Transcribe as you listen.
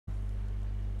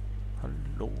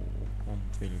Hallo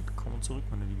und willkommen zurück,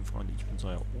 meine lieben Freunde. Ich bin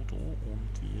euer Odo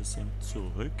und wir sind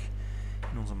zurück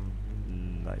in unserem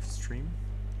Livestream,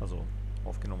 also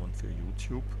aufgenommen für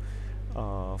YouTube,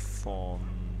 von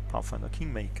Pathfinder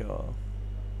Kingmaker.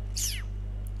 Ich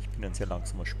bin ein sehr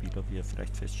langsamer Spieler, wie ihr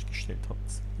vielleicht festgestellt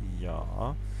habt.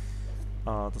 Ja,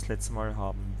 das letzte Mal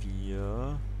haben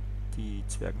wir die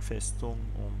Zwergenfestung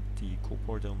und die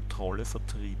Kobolde und Trolle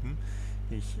vertrieben.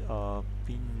 Ich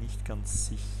bin nicht ganz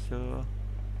sicher,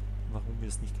 warum wir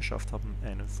es nicht geschafft haben,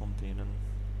 einen von denen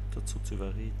dazu zu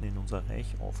überreden, in unser Reich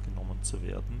aufgenommen zu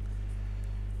werden.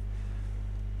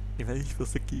 Ich weiß nicht,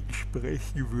 was dagegen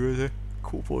sprechen würde,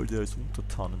 Kobolde als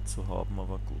Untertanen zu haben,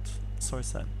 aber gut, soll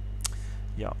sein.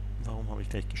 Ja, warum habe ich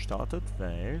gleich gestartet?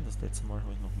 Weil, das letzte Mal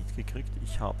habe ich noch mitgekriegt,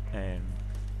 ich habe ein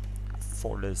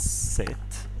volles Set,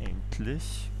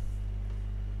 endlich.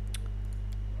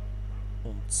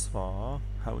 Und zwar,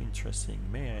 how interesting,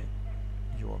 may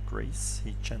I, your grace,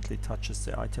 he gently touches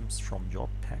the items from your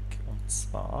pack. Und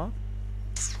zwar,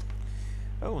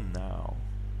 oh now,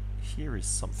 here is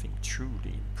something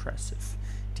truly impressive.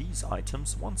 These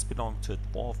items once belonged to a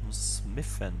dwarven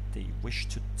smith and they wish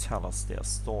to tell us their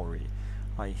story.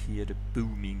 I hear the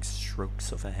booming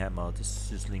strokes of a hammer, the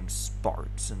sizzling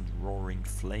sparks and roaring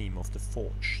flame of the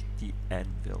forge, the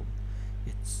anvil.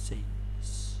 It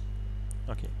sings.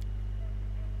 Okay.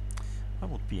 I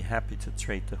would be happy to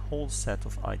trade the whole set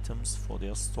of items for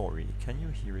their story. Can you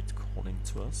hear it calling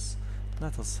to us?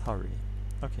 Let us hurry.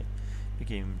 Okay, wir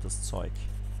geben ihm das Zeug.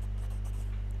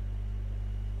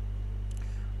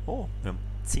 Oh, wir haben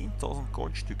 10.000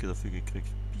 Goldstücke dafür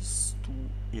gekriegt. Bist du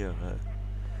irre?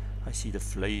 I see the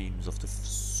flames of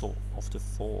the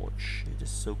forge. It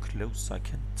is so close I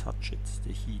can touch it.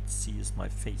 The heat sears my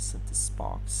face and the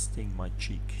sparks sting my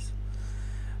cheeks.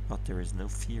 But there is no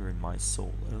fear in my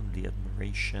soul, only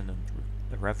admiration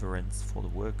and reverence for the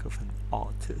work of an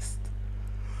artist.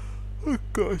 Oh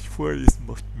gosh, vorlesen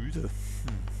macht müde.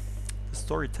 The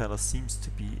storyteller seems to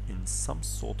be in some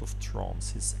sort of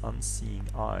trance. His unseeing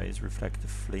eyes reflect the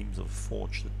flames of a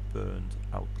forge that burned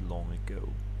out long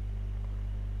ago.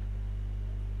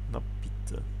 Na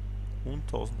bitte. Und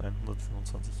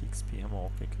 1125 XP haben wir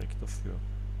auch gekriegt dafür.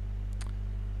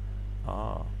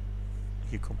 Ah,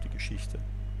 hier kommt die Geschichte.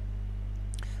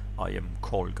 I am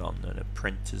Kolgan, an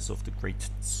apprentice of the great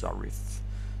Zarif,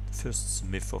 the first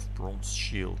smith of Bronze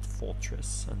Shield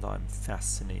Fortress, and I am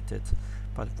fascinated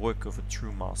by the work of a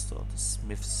true master. The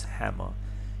smith's hammer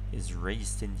is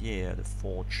raised in the air, the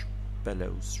forge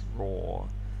bellows roar,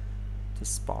 the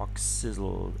sparks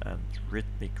sizzle and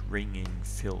rhythmic ringing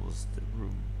fills the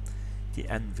room. The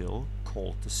anvil,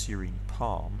 called the searing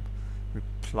palm,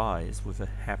 replies with a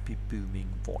happy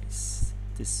booming voice.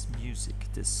 This music,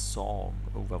 this song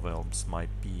overwhelms my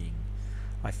being.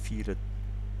 I feel a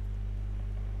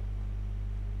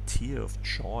tear of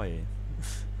joy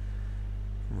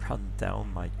run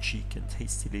down my cheek and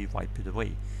hastily wipe it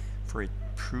away, for it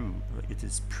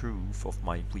is proof of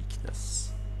my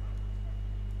weakness.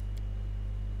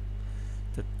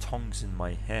 The tongs in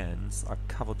my hands are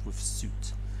covered with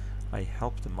soot. I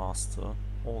help the master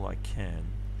all I can,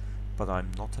 but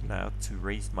I'm not allowed to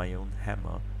raise my own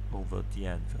hammer over the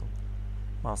anvil.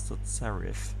 Master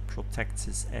Zarif protects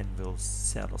his anvil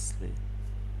zealously.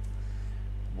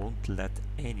 Won't let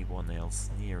anyone else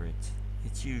near it.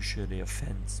 It usually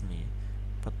offends me,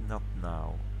 but not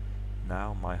now.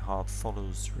 Now my heart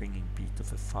follows the ringing beat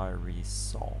of a fiery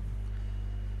song.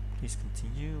 Please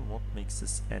continue. What makes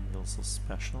this anvil so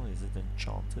special? Is it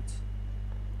enchanted?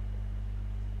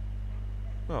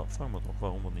 Ja, fragen wir doch,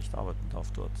 warum er nicht arbeiten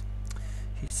darf dort.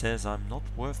 He says I'm not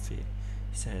worthy.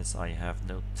 He says I have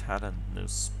no talent, no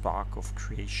spark of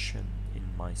creation in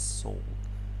my soul.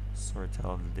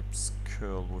 Storyteller lips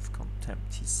curl with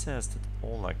contempt. He says that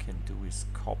all I can do is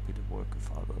copy the work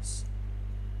of others.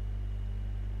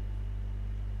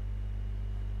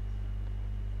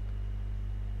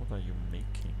 What are you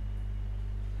making?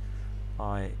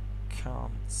 I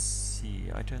can't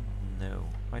see. I don't know.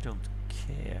 I don't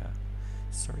care.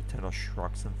 Storyteller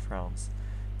shrugs and frowns.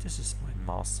 This is my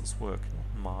master's work,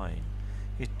 not mine.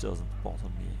 It doesn't bother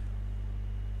me.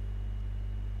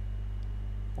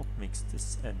 What makes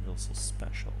this anvil so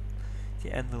special?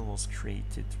 The anvil was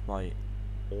created by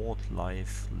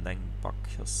Oddlife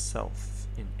Langbuck herself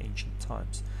in ancient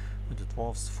times, when the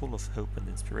dwarves, full of hope and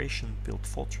inspiration, built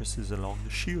fortresses along the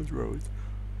Shield Road.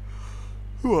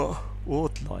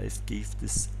 Oddlife gave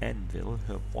this anvil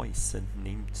her voice and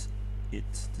named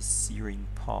it the Searing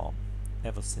Palm.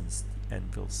 Ever since, the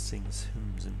anvil sings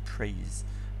hymns in praise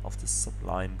of the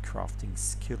sublime crafting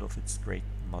skill of its great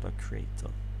mother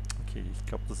creator. Okay, ich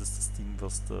glaube, das ist das Ding,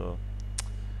 was der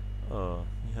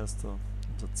wie heißt der,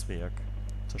 unser Zwerg,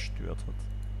 zerstört hat.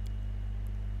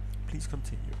 Please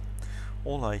continue.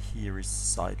 All I hear is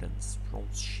silence.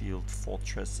 Bronze Shield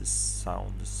Fortress is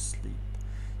sound asleep,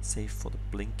 save for the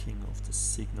blinking of the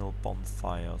signal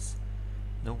bonfires.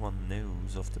 No one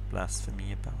knows of the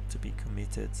blasphemy about to be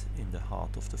committed in the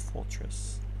heart of the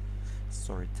fortress.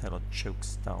 Storyteller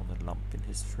chokes down a lump in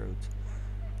his throat.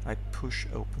 I push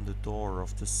open the door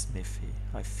of the smithy.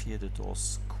 I fear the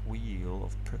door's squeal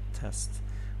of protest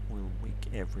will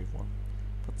wake everyone,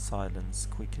 but silence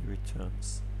quickly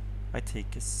returns. I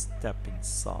take a step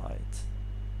inside.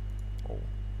 Oh.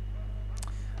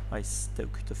 I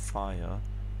stoke the fire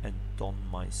and don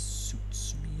my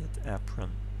soot-smeared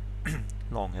apron.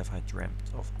 Long have I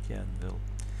dreamt of the anvil.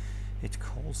 It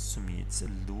calls to me, its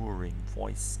alluring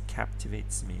voice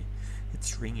captivates me.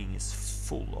 Its ringing is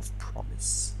full of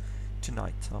promise.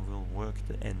 Tonight I will work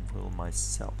the anvil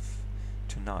myself.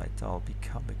 Tonight I'll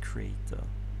become a creator,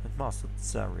 and Master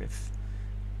Zarif,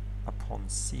 upon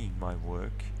seeing my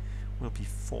work, will be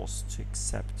forced to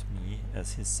accept me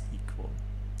as his equal.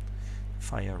 The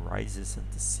fire rises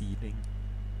at the ceiling,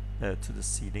 to the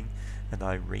ceiling, and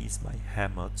I raise my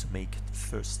hammer to make the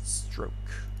first stroke.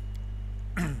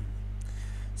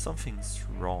 Something's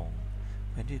wrong.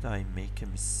 When did I make a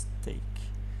mistake?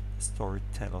 The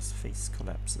storyteller's face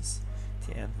collapses.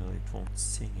 The anvil, it won't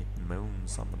sing, it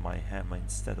moans under my hammer.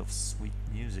 Instead of sweet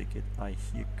music, I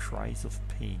hear cries of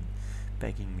pain,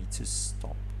 begging me to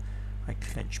stop. I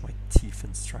clench my teeth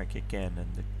and strike again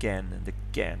and again and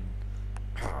again.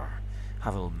 I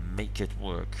will make it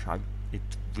work.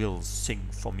 It will sing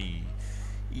for me,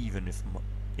 even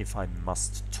if I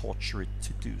must torture it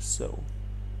to do so.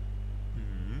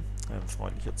 Ein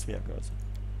freundlicher Zwerg also.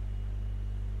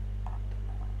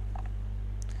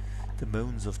 The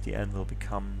moans of the anvil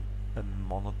become a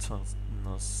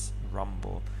monotonous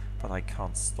rumble, but I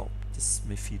can't stop. The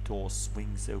smithy door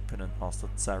swings open and Master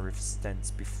Zarif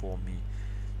stands before me.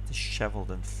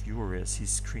 Disheveled and furious, he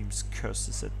screams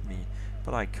curses at me,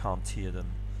 but I can't hear them.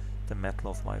 The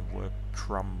metal of my work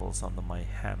crumbles under my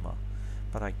hammer,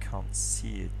 but I can't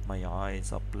see it. My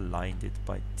eyes are blinded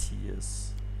by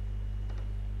tears.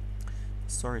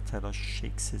 The storyteller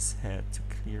shakes his head to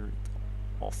clear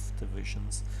it off the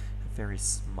visions, a very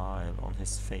smile on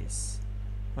his face.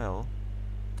 Well,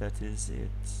 that is it.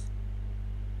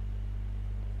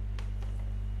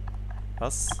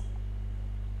 Was?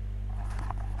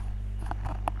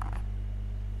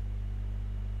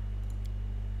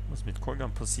 Was mit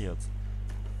Kolgan passiert?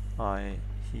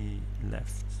 He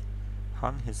left,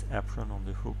 hung his apron on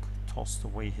the hook, tossed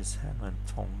away his hammer and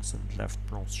tongs, and left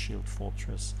Bronze Shield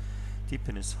Fortress. Deep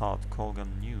in his heart,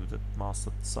 Kolgan knew that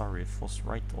Master Zarif was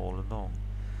right all along.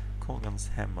 Kolgan's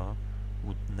hammer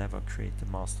would never create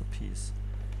a masterpiece.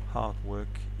 Hard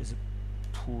work is a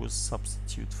poor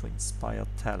substitute for inspired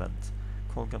talent.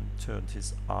 Kolgan turned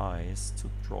his eyes to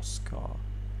Droskar.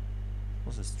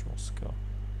 What is Droskar?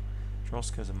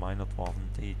 Droskar is a minor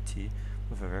dwarven deity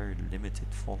with a very limited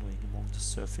following among the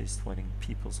surface-dwelling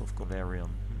peoples of Golarion.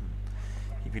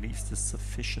 He believes that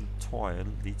sufficient toil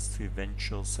leads to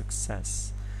eventual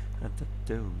success, and that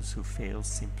those who fail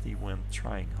simply weren't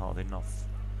trying hard enough.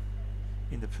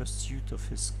 In the pursuit of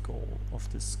this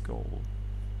goal,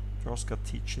 Droskar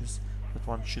teaches that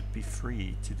one should be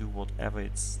free to do whatever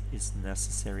is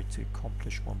necessary to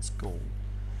accomplish one's goal,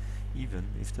 even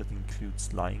if that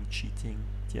includes lying, cheating,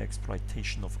 the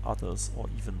exploitation of others, or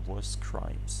even worse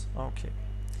crimes. Okay,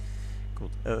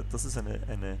 gut. Das ist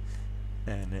eine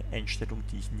Einstellung,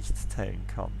 die ich nicht teilen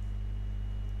kann.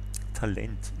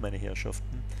 Talent, meine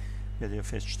Herrschaften, werdet ihr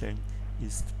feststellen,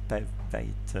 ist bei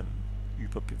weitem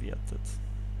überbewertet.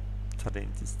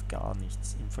 Talent ist gar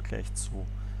nichts im Vergleich zu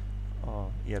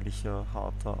ehrlicher,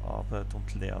 harter Arbeit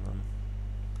und Lernen.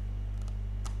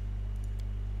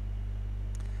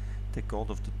 The god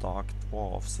of the dark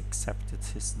dwarfs accepted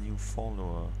his new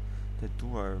follower. The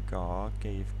Duergar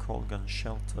gave Kolgan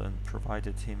shelter and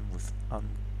provided him with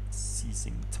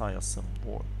unceasing tiresome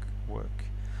work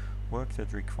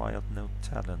that required no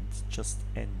talent, just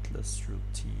endless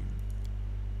routine.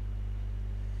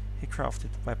 He crafted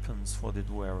weapons for the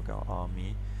Duergar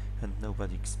army, and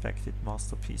nobody expected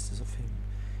masterpieces of him.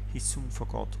 He soon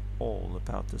forgot all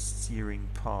about the searing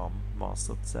palm,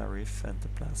 Master Zarif, and the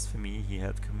blasphemy he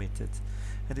had committed,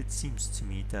 and it seems to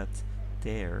me that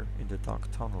there, in the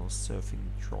dark tunnels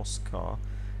serving Droskar,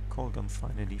 Kolgan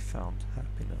finally found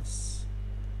happiness.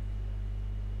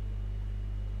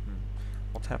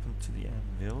 What happened to the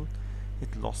anvil?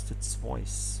 It lost its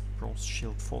voice. Bronze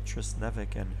Shield Fortress never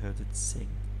again heard it sing.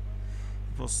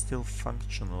 It was still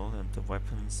functional, and the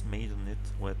weapons made on it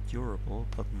were durable,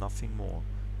 but nothing more.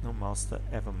 No master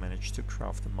ever managed to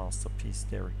craft a masterpiece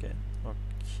there again.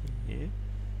 Okay.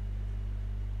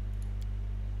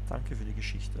 Danke für die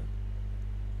Geschichte.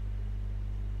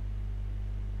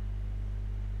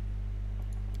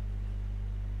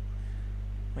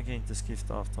 I gained this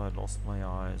gift after I lost my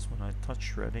eyes. When I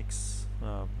touched relics...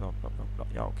 blah blah blah blah.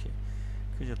 Ja, okay.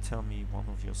 Could you tell me one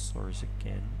of your stories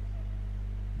again?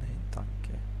 Nein,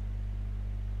 danke.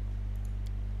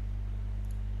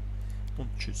 Und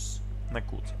tschüss. Na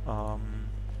gut,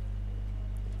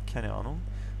 keine Ahnung,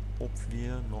 ob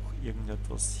wir noch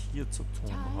irgendetwas hier zu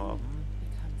tun haben.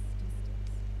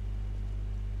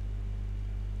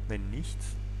 Wenn nicht,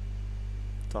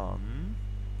 dann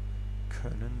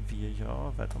können wir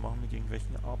ja weitermachen mit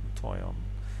irgendwelchen Abenteuern.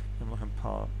 Wir haben noch ein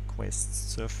paar Quests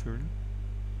zu erfüllen.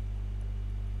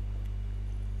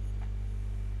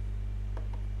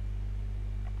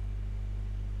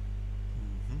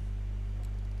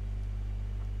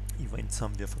 Events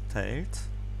haben wir verteilt.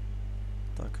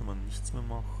 Da kann man nichts mehr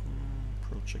machen.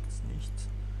 Projects nicht.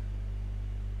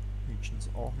 Regions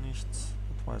auch nicht.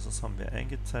 Advisors haben wir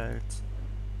eingeteilt.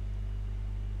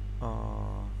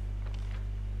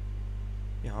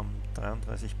 Wir haben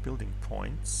 33 Building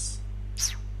Points.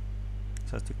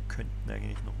 Das heißt, wir könnten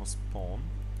eigentlich noch was bauen.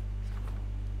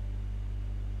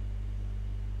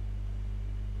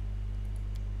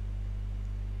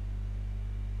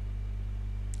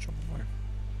 Schauen wir mal.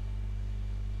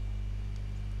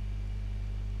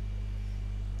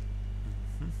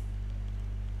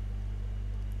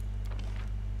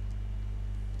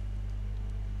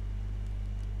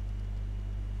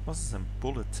 Was ist ein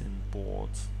Bulletin Board?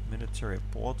 Military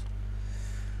board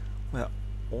where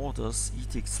orders,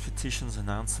 edicts, petitions,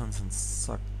 announcements and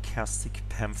sarcastic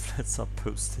pamphlets are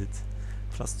posted.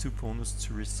 +2 bonus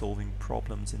to resolving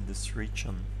problems in this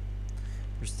region.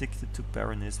 Restricted to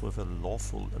baronies with a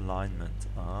lawful alignment.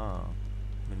 Ah,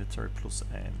 military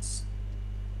 +1.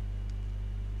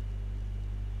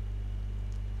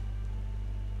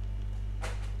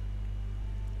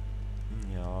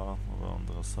 Ja, aber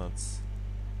andererseits...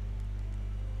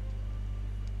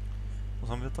 Was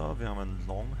haben wir da? Wir haben ein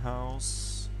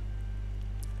Longhouse,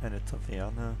 eine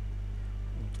Taverne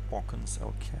und Ockens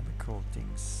Alchemical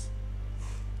Dings.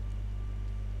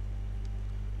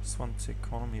 +1 to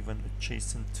economy when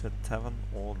adjacent to a tavern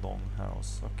or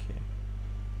longhouse. Okay.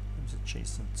 It's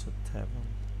adjacent to a tavern.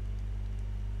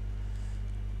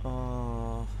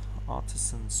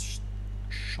 Artisans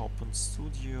shop and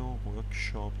studio,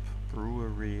 workshop,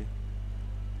 brewery,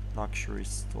 luxury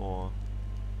store,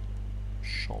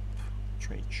 shop.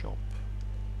 Trade Shop.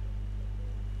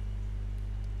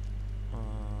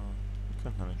 Wir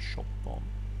könnten einen Shop bauen.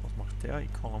 Was macht der?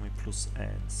 Economy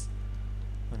 +1.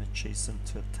 When adjacent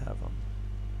to a tavern.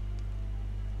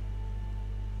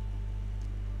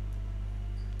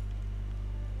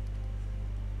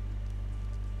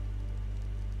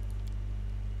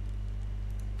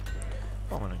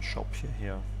 Bauen wir einen Shop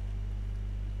hierher.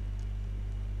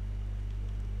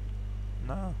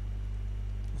 Na,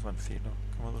 das war ein Fehler.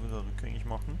 Kann man das wieder rückgängig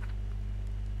machen?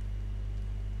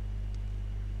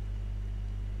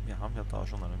 Wir haben ja da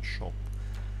schon einen Shop.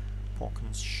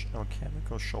 Pockens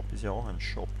Alchemical Shop ist ja auch ein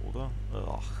Shop, oder?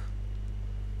 Ach.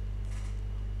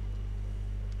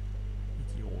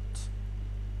 Idiot.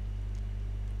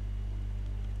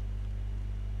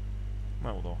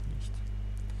 Na, oder auch nicht.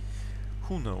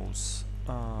 Who knows?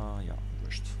 Ja,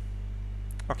 wurscht.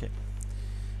 Okay.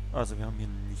 Also wir haben hier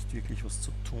nicht wirklich was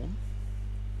zu tun.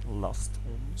 Lasst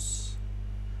uns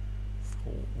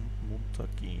froh und munter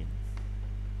gehen.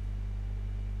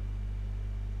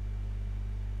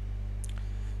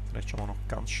 Vielleicht schauen wir noch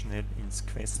ganz schnell ins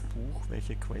Questbuch,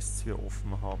 welche Quests wir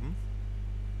offen haben.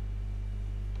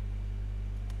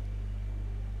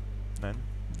 Nein,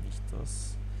 nicht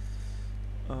das.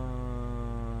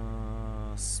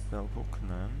 Spellbook,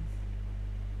 nein.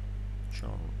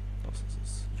 Journal, das ist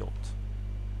es. J.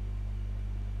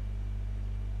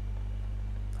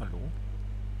 Hallo?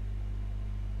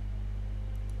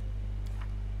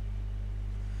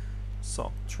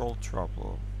 So, Troll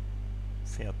Trouble.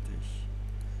 Fertig.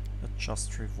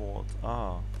 Adjust Reward.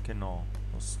 Ah, genau.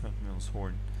 Das könnten wir uns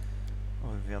holen.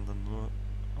 Aber wir werden dann nur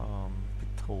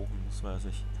betrogen, das weiß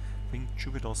ich. Bring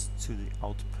Jubilos to the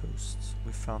outpost.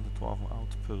 We found a dwarven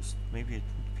outpost. Maybe it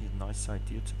would be a nice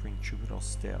idea to bring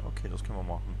Jubilos there. Okay, das können wir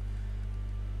machen.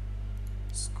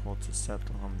 Score to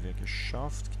Settle haben wir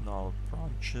geschafft. Gnarl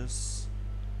Branches.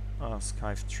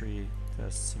 Scythe Tree, der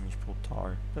ist ziemlich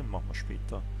brutal. Den machen wir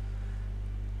später.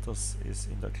 Das ist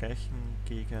in der gleichen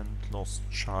Gegend. Lost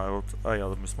Child. Ah ja,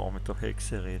 da müssen wir auch mit der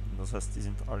Hexe reden. Das heißt, die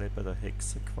sind alle bei der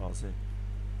Hexe quasi.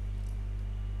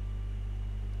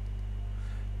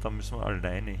 da müssen wir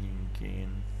alleine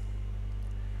hingehen.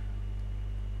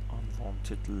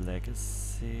 Unwanted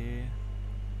Legacy.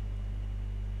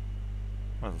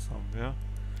 Was haben wir?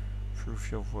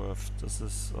 Prove Your Worth. Das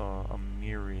ist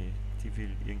Amiri. Die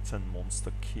will irgendein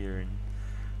Monster killen.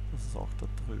 Das ist auch da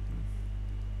drüben.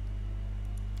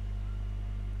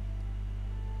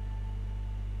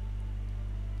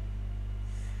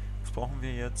 Was brauchen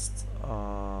wir jetzt?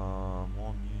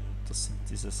 Das sind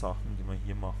diese Sachen, die wir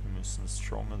hier machen müssen.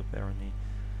 Stronger the Barony.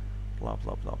 Bla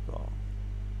bla bla bla.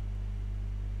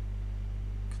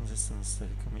 Consistent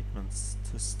state commitments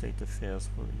to state affairs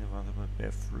will inevitably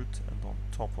bear fruit, and on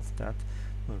top of that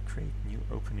will create new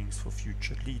openings for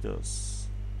future leaders.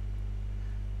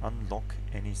 Unlock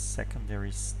any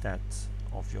secondary stat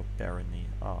of your barony.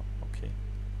 Ah, okay.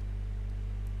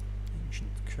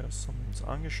 Ancient Curse haben wir uns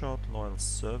angeschaut. Loyal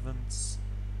Servants.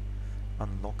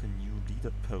 Unlock a new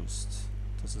leader post.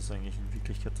 Das ist eigentlich in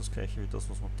Wirklichkeit das gleiche wie das,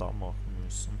 was wir da machen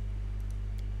müssen.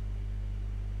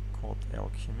 Court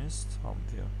Alchemist haben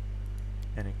wir.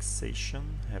 Annexation.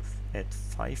 Add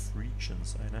 5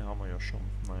 regions. Eine haben wir ja schon.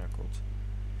 Naja gut.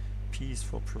 Peace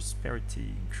for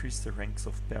Prosperity. Increase the ranks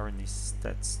of barony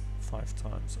stats 5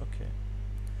 times. Okay.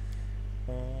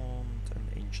 Und ein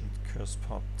Ancient Curse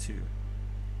Part 2.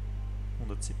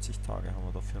 170 Tage haben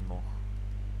wir dafür noch.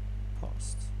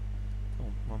 Passt. Da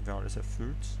unten haben wir alles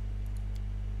erfüllt.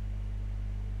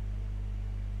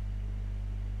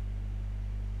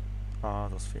 Ah,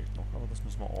 das fehlt noch, aber das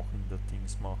müssen wir auch in der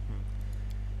Dings machen.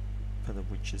 Bei der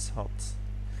Witches Hut.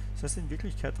 Das heißt, in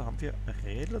Wirklichkeit haben wir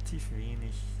relativ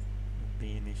wenig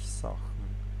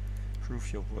Sachen.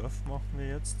 Prove Your Worth machen wir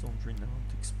jetzt und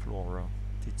Renowned Explorer.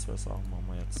 Die 2 Sachen machen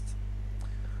wir jetzt.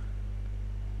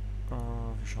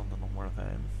 Wir schauen da nochmal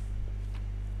rein.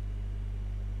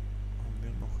 Haben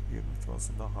wir noch irgendwas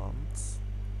in der Hand?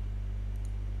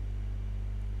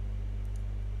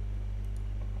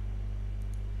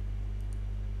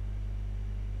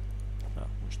 Ja,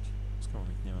 wurscht. Das kann man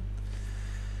mitnehmen.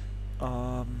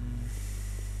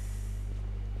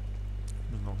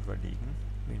 Müssen wir noch überlegen,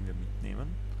 wen wir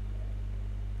mitnehmen.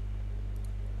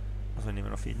 Also wir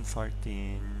nehmen auf jeden Fall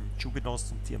den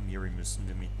Jubilos und die Amiri müssen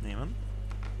wir mitnehmen.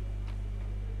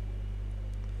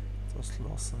 Das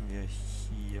lassen wir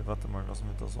hier. Warte mal, lassen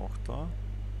wir das auch da.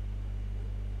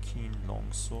 Keen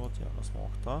Longsword, ja, lassen wir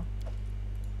auch da.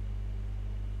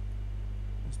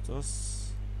 Was ist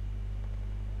das?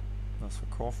 Das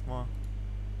verkaufen wir.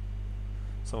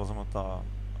 So, was haben wir da?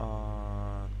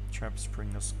 Trap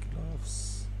Springers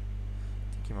Gloves.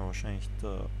 Die geben wir wahrscheinlich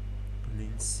der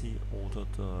Lindsay oder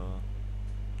der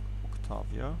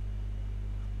Octavia.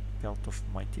 Belt of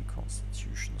Mighty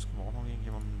Constitution. Das können wir auch noch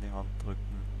irgendjemandem in die Hand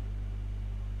drücken.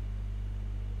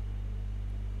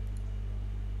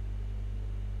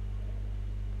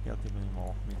 Ja, die nehmen wir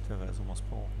auch mit, wer weiß, ob wir es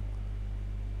brauchen.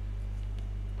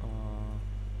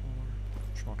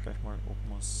 Schauen wir gleich mal, ob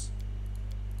wir es...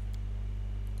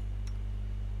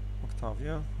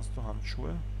 Octavia, hast du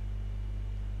Handschuhe?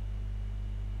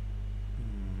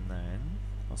 Nein,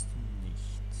 hast du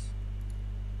nicht.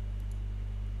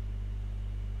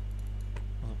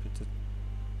 Also bitte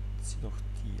zieh doch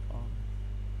die an.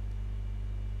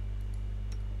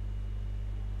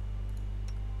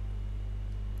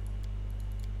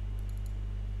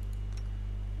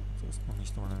 Du hast noch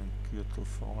nicht mal einen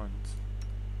Gürtelfreund.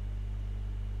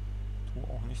 Du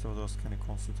auch nicht, aber du hast keine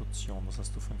Konstitution. Das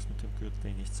heißt, du fängst mit dem Gürtel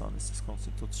eh nichts an. Ist das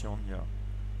Konstitution? Ja.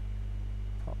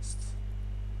 Passt.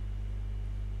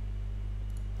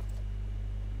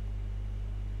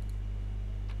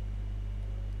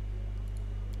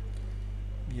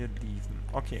 Wir lieben.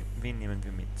 Okay, wen nehmen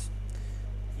wir mit?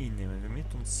 Ihn nehmen wir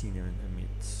mit und sie nehmen wir mit.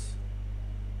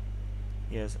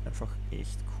 Er ist einfach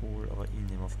echt cool, aber ihn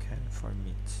nehmen wir auf keinen Fall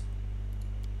mit.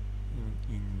 Nehmen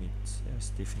ihn mit. Er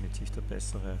ist definitiv der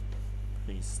bessere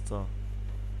Priester.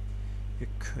 Wir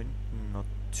könnten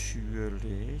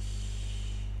natürlich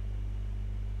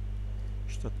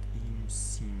statt ihm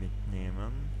sie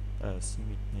mitnehmen.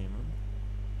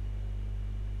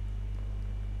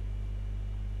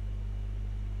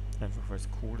 Einfach weil es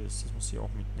cool ist, das muss sie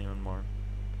auch mitnehmen mal.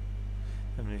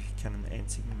 Wir haben nämlich keinen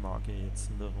einzigen Magier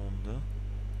jetzt in der Runde.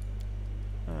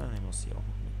 Nehmen wir sie auch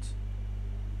noch mit.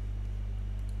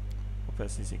 Wobei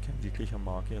sie ist eh kein wirklicher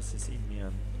Magier, sie ist eh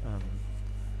mehr ein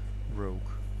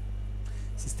Rogue.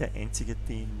 Sie ist der einzige,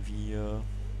 den wir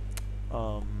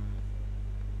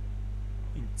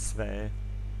in 2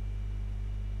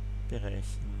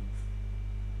 Bereichen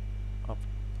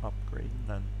upgraden,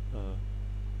 nein,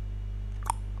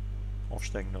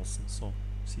 aufsteigen lassen. So,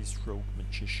 sie ist Rogue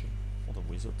Magician oder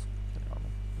Wizard, keine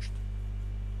Ahnung. Wurscht.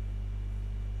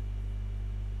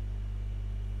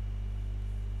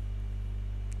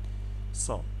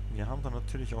 So, wir haben da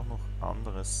natürlich auch noch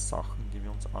andere Sachen, die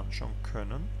wir uns anschauen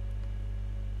können.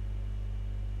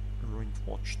 Ruined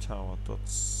Watchtower, dort...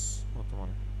 Warte mal.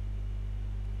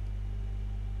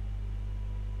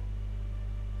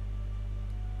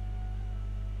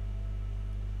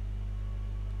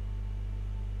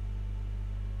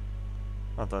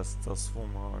 Ah, da ist das, wo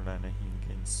wir alleine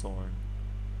hingehen sollen.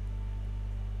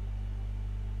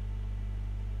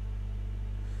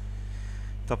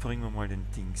 Da bringen wir mal den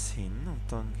Dings hin und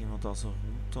dann gehen wir da so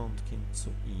runter und gehen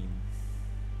zu ihm.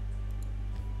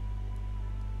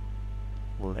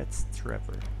 Let's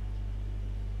travel.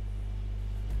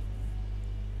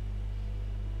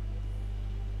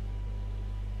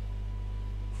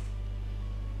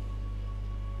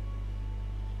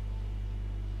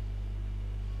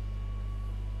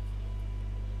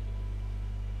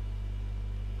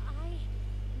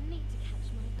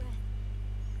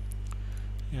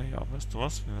 Ja, ja, weißt du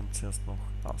was? Wir werden zuerst noch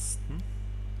rasten.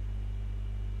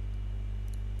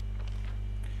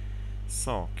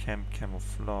 So, Camp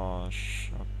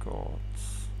Camouflage. Oh Gott.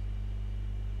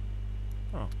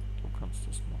 Ah, du kannst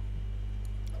das machen.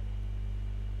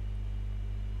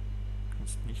 Du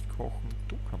kannst nicht kochen,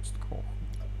 du kannst kochen.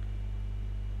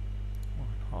 Oh,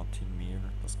 ein Hearty-Meal.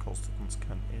 Das kostet uns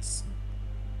kein Essen.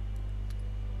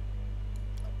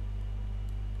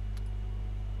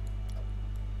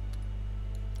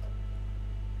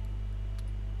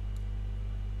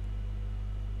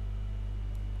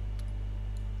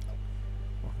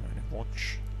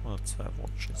 Watch oder 2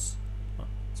 Watches. Ah,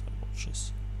 2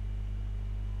 Watches.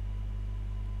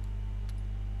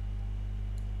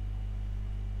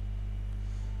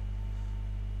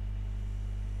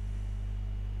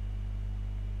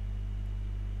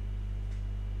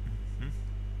 Mhm.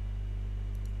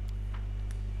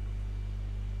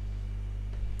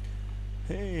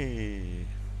 Hey,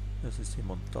 es ist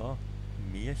jemand da.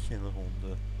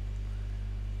 Märchenrunde.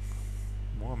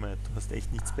 Mohammed, du hast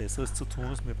echt nichts Besseres zu tun,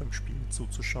 als mir beim Spielen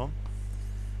zuzuschauen.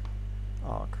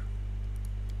 Arg.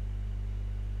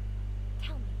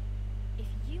 Tell me, if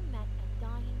you met a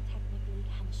dying technically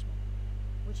henchman,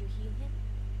 would you heal him?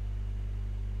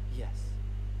 Yes.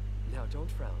 Now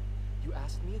don't frown. You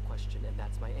asked me a question and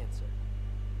that's my answer.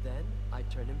 Then I'd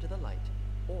turn him to the light,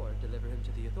 or deliver him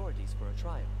to the authorities for a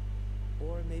trial.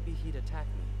 Or maybe he'd attack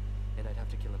me, and I'd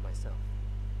have to kill him myself.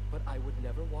 But I would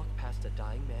never walk past a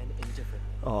dying man indifferently.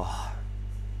 Oh.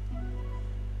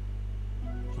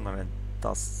 Schon allein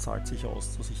das zahlt sich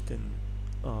aus, dass ich den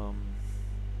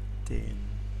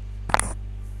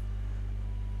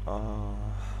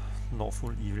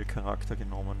Lawful Evil Charakter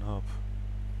genommen habe.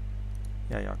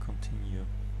 Ja, ja, continue.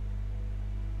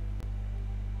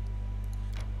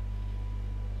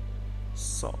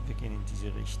 So, wir gehen in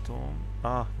diese Richtung.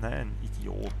 Ah, nein,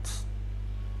 Idiot.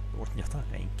 Wir wollten ja da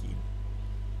reingehen.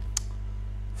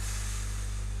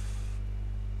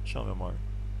 Schauen wir mal.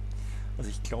 Also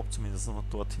ich glaube zumindest, dass wir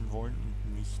dorthin wollen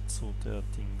und nicht zu der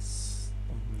Dings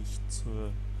und nicht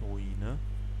zur Ruine.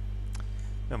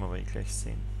 Werden wir aber eh gleich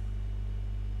sehen.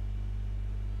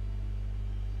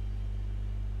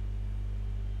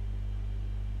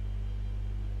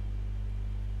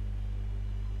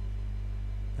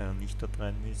 Wenn er nicht da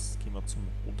drin ist, gehen wir zum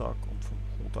Hodak und vom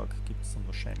Hodak gibt es dann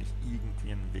wahrscheinlich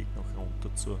irgendwie einen Weg noch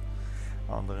runter zur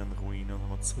anderen Ruine und wenn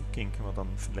wir zurückgehen, können wir dann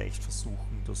vielleicht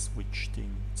versuchen, das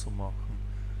Witch-Ding zu machen.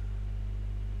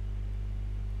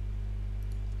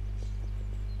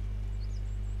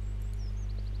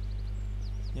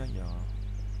 Ja, ja.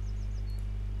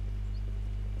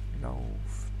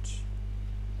 Lauft.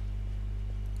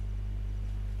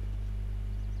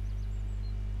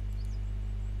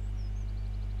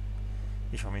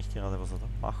 Ich frage mich gerade, was er da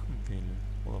machen will.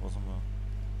 Oder was er mal...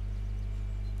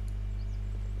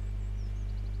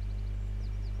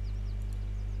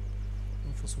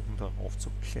 versuchen darauf zu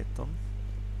klettern.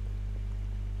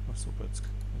 Ach super, jetzt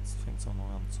fängt es auch noch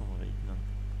an zu regnen.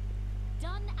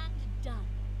 Done and done.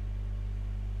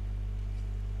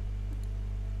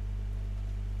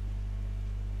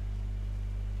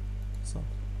 So.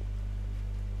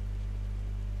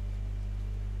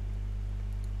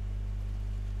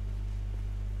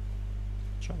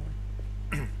 Schau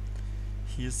mal.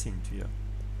 Hier sind wir.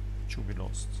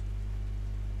 Jubilost.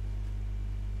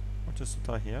 Wolltest du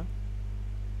daher?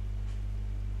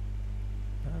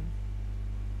 Nein.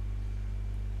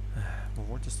 Wo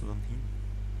wolltest du dann hin?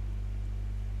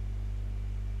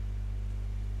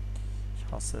 Ich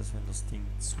hasse es, wenn das Ding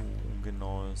zu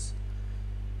ungenau ist.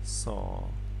 So.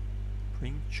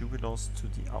 Bring Jubilost to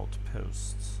the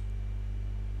outpost.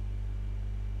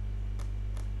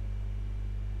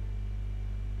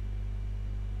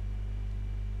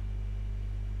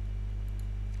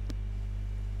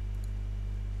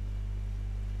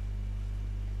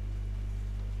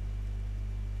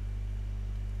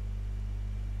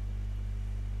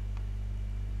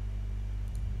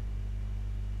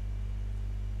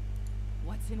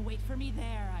 and wait for me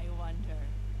there, I wonder.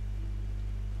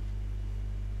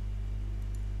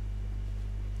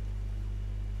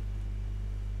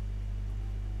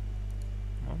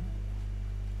 Ja.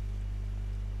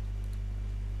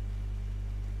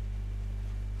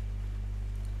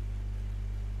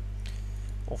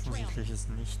 Offensichtlich ist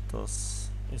das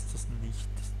nicht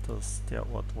der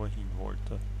Ort, wo er hin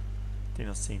wollte, den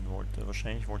er sehen wollte.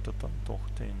 Wahrscheinlich wollte er dann doch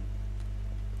die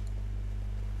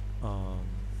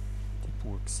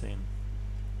Burg sehen.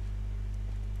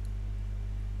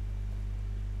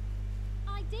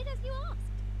 I did as you asked.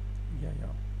 Ja, ja.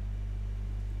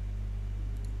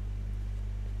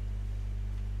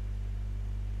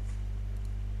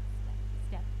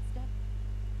 Step, step.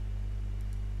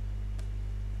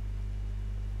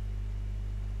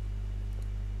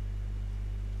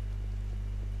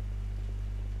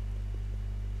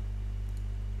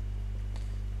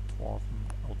 Dwarven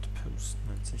Outpost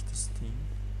nennt sich das Ding.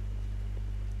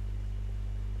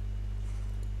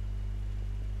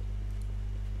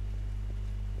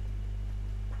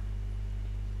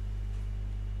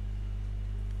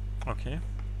 Okay,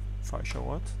 falscher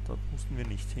Ort, da mussten wir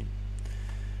nicht hin.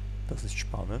 Das ist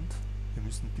spannend. Wir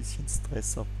müssen ein bisschen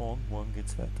Stress abbauen. Morgen geht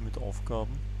es weiter mit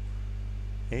Aufgaben.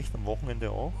 Echt? Am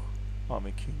Wochenende auch?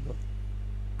 Arme Kinder.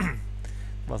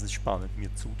 Was ist spannend?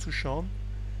 Mir zuzuschauen,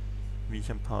 wie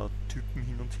ich ein paar Typen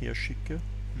hin und her schicke?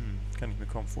 Kann ich mir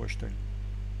kaum vorstellen.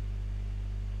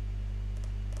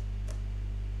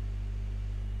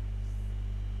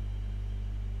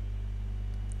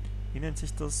 Wie nennt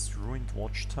sich das? Ruined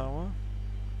Watchtower?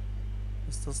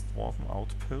 Ist das Dwarven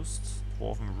Outpost?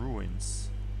 Dwarven Ruins.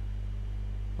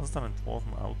 Was ist dann ein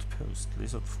Dwarven Outpost?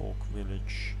 Lizard Folk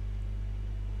Village.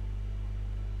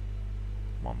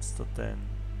 Monster Den.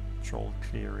 Troll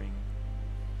Clearing.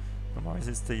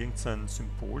 Normalerweise ist da irgend so ein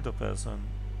Symbol dabei, so ein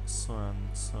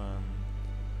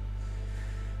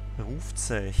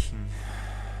Rufzeichen.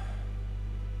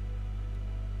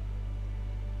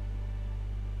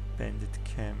 Bandit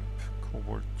Camp,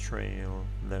 Kobold Trail,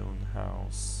 Lone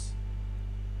House.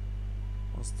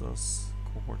 Was ist das?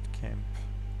 Kobold Camp.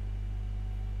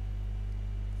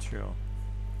 Tja.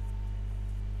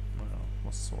 Naja,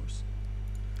 was soll's.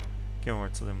 Gehen wir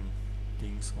mal zu dem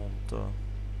Dings runter.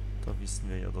 Da wissen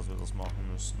wir ja, dass wir das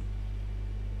machen müssen.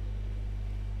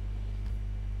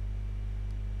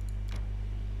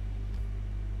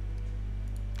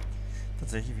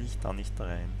 Tatsächlich will ich da nicht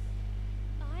rein.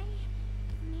 I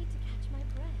need to catch my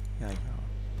breath. Ja, ja.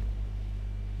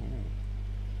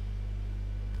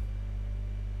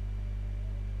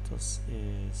 Das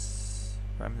ist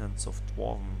Remnants of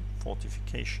Dwarven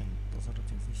Fortification, das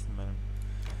allerdings nicht in meinem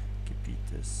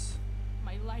Gebiet ist.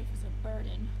 My life is a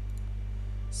burden.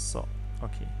 So,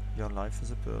 okay. Your life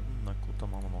is a burden. Na gut,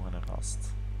 dann machen wir noch eine Rast.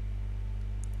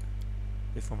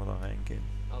 Bevor wir da reingehen.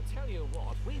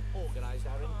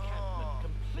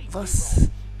 Was?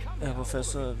 Herr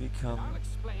Professor, wie kann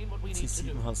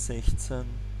C7H16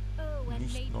 Oh, and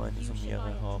nicht maybe neun you should Isomere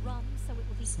buy a haben? drum so it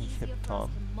will be Ist nicht easier for us Heptan.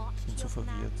 to march Ich bin to so your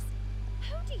verwirrt. commands.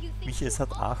 Who do you think Michi, es you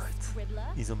hat are, 8 Scribbler?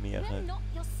 We're Isomere. not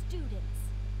your students.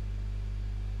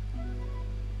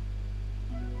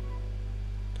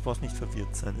 Du brauchst nicht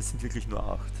verwirrt sein, es sind wirklich nur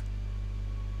 8.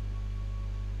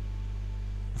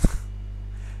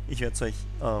 Ich werde euch,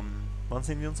 wann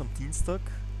sehen wir uns? Am Dienstag?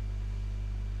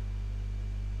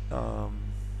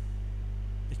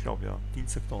 Ich glaube ja,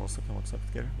 Dienstag, Donnerstag haben wir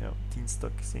gesagt, gell? Ja,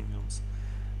 Dienstag sehen wir uns.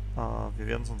 Wir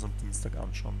werden es uns am Dienstag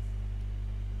anschauen.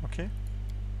 Okay?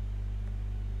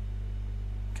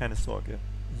 Keine Sorge,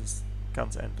 es ist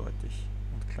ganz eindeutig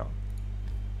und klar.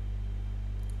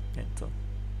 Enter.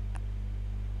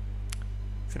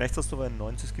 Vielleicht hast du aber ein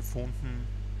 90 gefunden.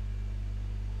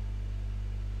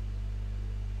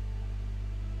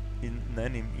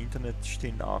 Nein, im Internet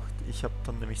stehen 8. Ich habe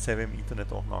dann nämlich selber im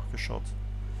Internet auch nachgeschaut.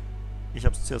 Ich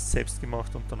habe es zuerst selbst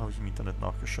gemacht und dann habe ich im Internet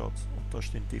nachgeschaut. Und da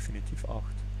stehen definitiv 8.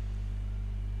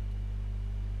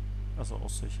 Also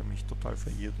außer ich habe mich total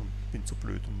verirrt und bin zu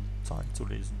blöd, um Zahlen zu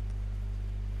lesen.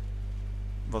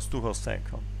 Was durchaus sein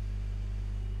kann.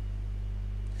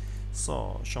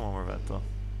 So, schauen wir mal weiter.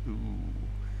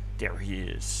 There he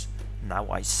is.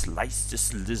 Now I slice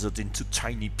this lizard into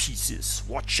tiny pieces.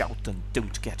 Watch out and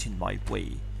don't get in my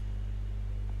way.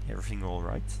 Everything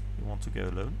alright? You want to go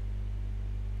alone?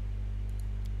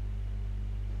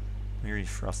 Mary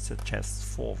thrusts her chest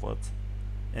forward,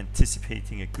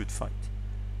 anticipating a good fight.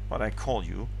 But I call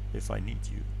you if I need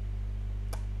you.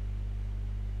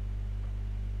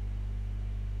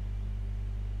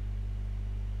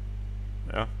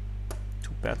 Yeah, to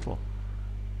battle.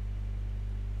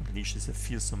 Unleashes a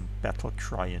fearsome battle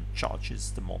cry and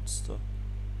charges the monster.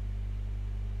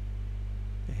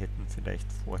 Wir hätten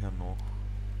vielleicht vorher noch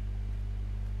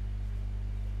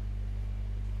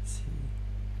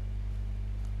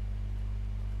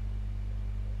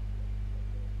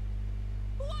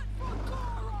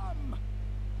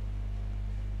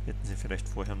hätten sie vielleicht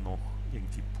vorher noch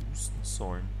irgendwie boosten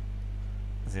sollen.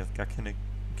 Also sie hat gar keine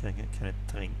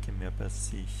Tränke mehr bei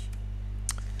sich.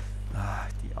 Ah,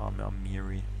 die arme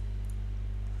Amiri.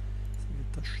 Sie wird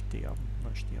da sterben.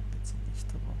 Na, sterben wird sie nicht,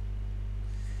 aber...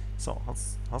 So,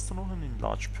 hast du noch einen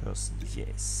Enlarge Person?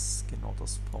 Yes, genau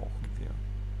das brauchen wir.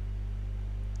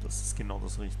 Das ist genau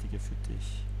das Richtige für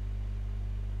dich.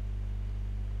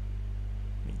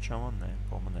 Mage Armor? Nein,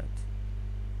 brauchen wir nicht.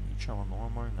 Mage Armor noch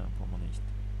einmal? Nein, brauchen wir nicht.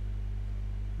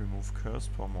 Remove Curse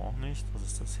brauchen wir auch nicht. Was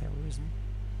ist das? Heroism?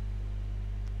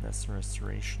 Lesser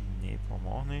Restoration? Nee, brauchen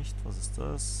wir auch nicht. Was ist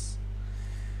das?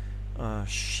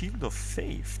 Shield of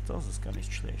Faith. Das ist gar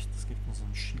nicht schlecht. Das gibt uns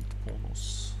einen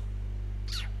Shield-Bonus.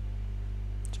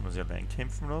 Sollen wir sie allein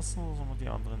kämpfen lassen oder sollen wir die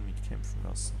anderen mitkämpfen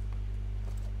lassen?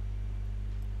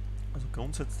 Also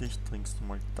grundsätzlich trinkst du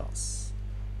mal das.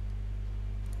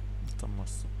 Und dann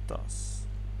machst du das.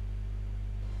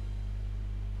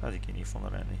 Ah, die gehen eh von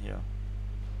alleine her.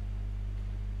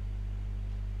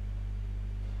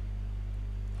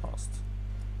 Passt.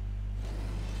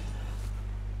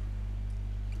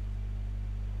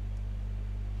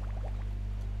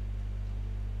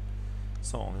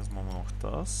 So, und jetzt machen wir noch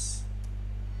das.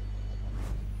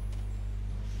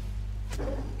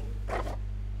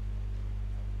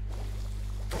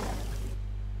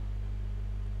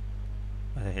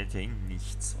 Der hält ja eh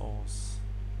nichts aus.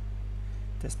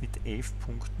 Der ist mit 11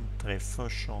 Punkten Treffer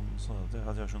schon, so, der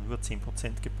hat ja schon über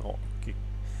 10%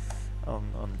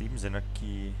 an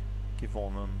Lebensenergie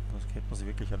gewonnen. Das hätte man sich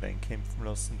wirklich allein kämpfen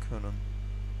lassen können.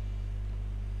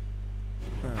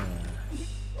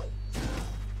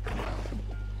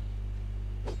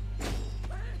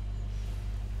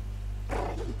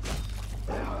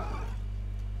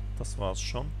 Das war's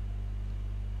schon.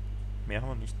 Mehr haben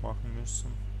wir nicht machen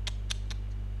müssen.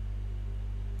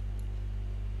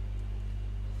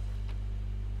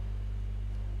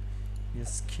 Wir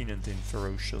skinnen den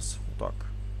Ferocious Hodak.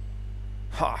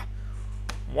 Ha!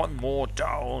 One more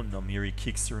down! Amiri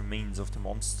kicks the remains of the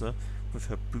monster with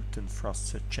her boot and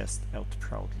thrusts her chest out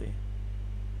proudly.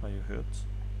 Are you hurt?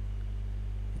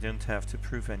 You don't have to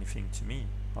prove anything to me.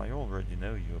 I already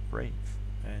know you are brave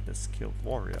and a skilled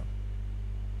warrior.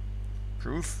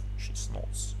 Proof? She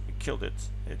snorts. We killed it.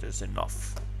 It is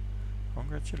enough.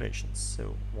 Congratulations.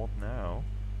 So, what now?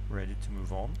 Ready to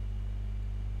move on?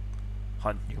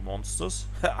 Hunt new monsters?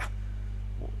 Ha!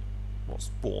 Was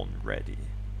born ready.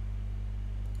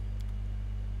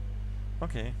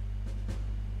 Okay.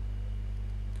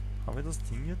 Haben wir das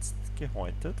Ding jetzt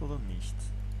gehäutet oder nicht?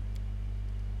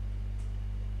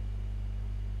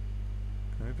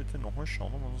 Können wir bitte nochmal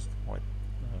schauen, ob wir das gehäutet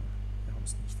haben? Wir haben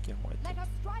es nicht gehäutet.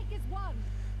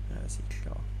 Ja, ist eh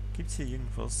klar. Gibt es hier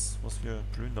irgendwas, was wir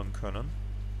plündern können?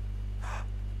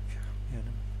 Wir haben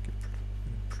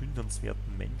einen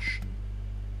plündernswerten Menschen.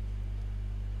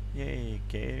 Yay,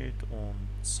 Geld und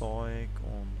Zeug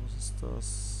und was ist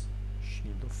das?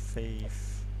 Shield of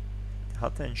Faith. Der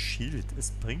hat ein Schild,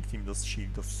 es bringt ihm das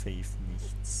Shield of Faith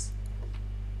nichts.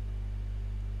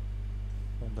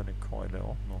 Und eine Keule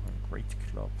auch noch, ein Great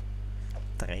Club.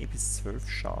 3 bis 12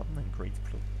 Schaden, ein Great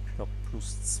Club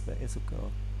plus 2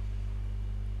 sogar.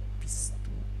 Bist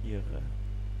du irre?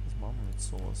 Was machen wir mit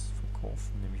sowas?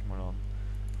 Verkaufen, nehme ich mal an.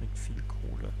 Bringt viel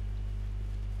Kohle.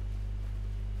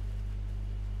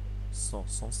 So,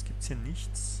 sonst gibt's hier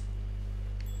nichts.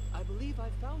 I believe I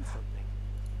found something.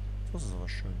 Das ist aber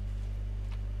schön.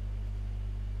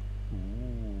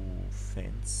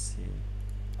 Fancy.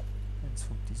 Eins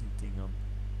von diesen Dingern.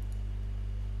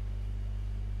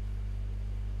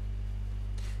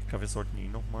 Ich glaube, wir sollten eh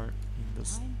nochmal in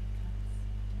das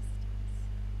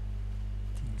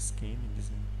Dings gehen, in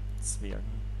diesen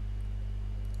Zwergen.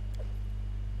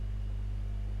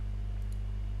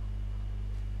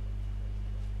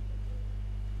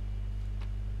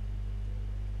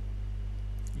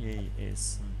 Yay,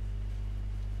 Essen.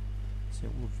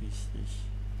 Sehr urwichtig.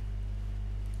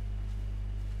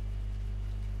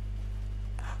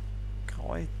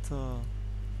 Kräuter.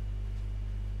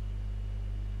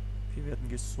 Wir werden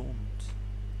gesund.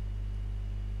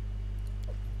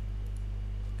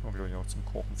 Kann man, glaube ich, auch zum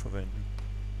Kochen verwenden.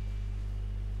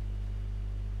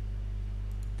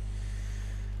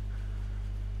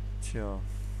 Tja.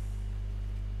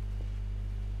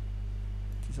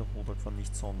 Dieser Hodak war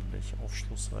nicht sonderlich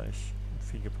aufschlussreich und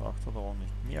viel gebracht hat er auch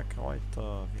nicht. Mehr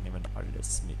Kräuter, wir nehmen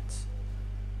alles mit,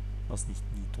 was nicht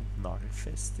nied- und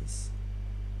nagelfest ist.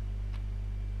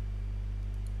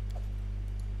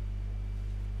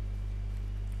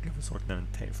 Ich glaube, wir sollten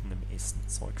einen Teil von dem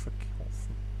Essenzeug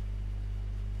verkaufen.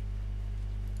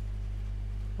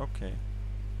 Okay.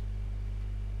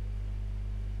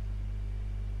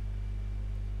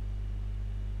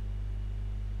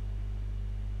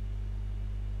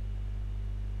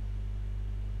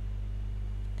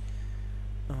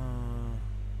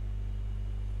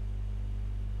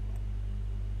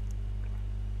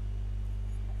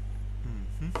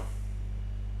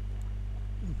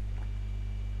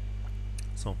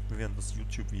 So, wir werden das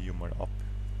YouTube-Video mal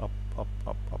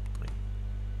abdrehen.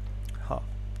 Ha,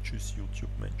 tschüss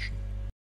YouTube-Menschen.